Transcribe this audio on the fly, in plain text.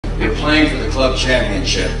You're playing for the club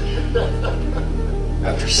championship.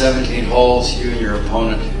 After 17 holes, you and your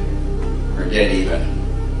opponent are dead even.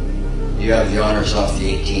 You have the honors off the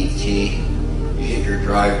 18th tee. You hit your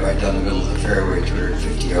drive right down the middle of the fairway,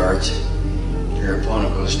 250 yards. Your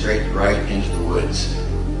opponent goes straight right into the woods.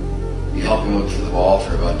 You help him look for the ball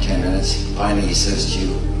for about 10 minutes. Finally, he says to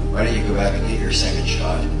you, "Why don't you go back and get your second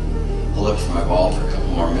shot? I'll look for my ball for a couple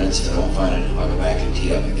more minutes. If I don't find it, I'll go back and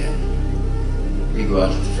tee up again." You go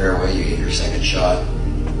out to the fairway, you hit your second shot.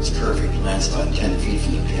 It's perfect, lands about 10 feet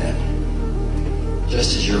from the pin.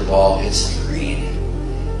 Just as your ball hits the green,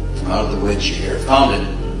 from out of the woods you hear, "Found it."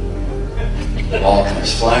 The ball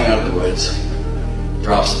comes flying out of the woods,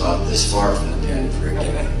 drops about this far from the pin for a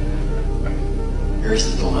gimme. Here's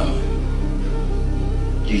the dilemma.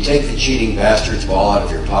 Do you take the cheating bastard's ball out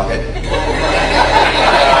of your pocket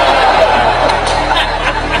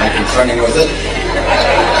and confront him with it?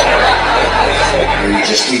 Or you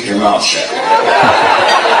just keep your mouth shut?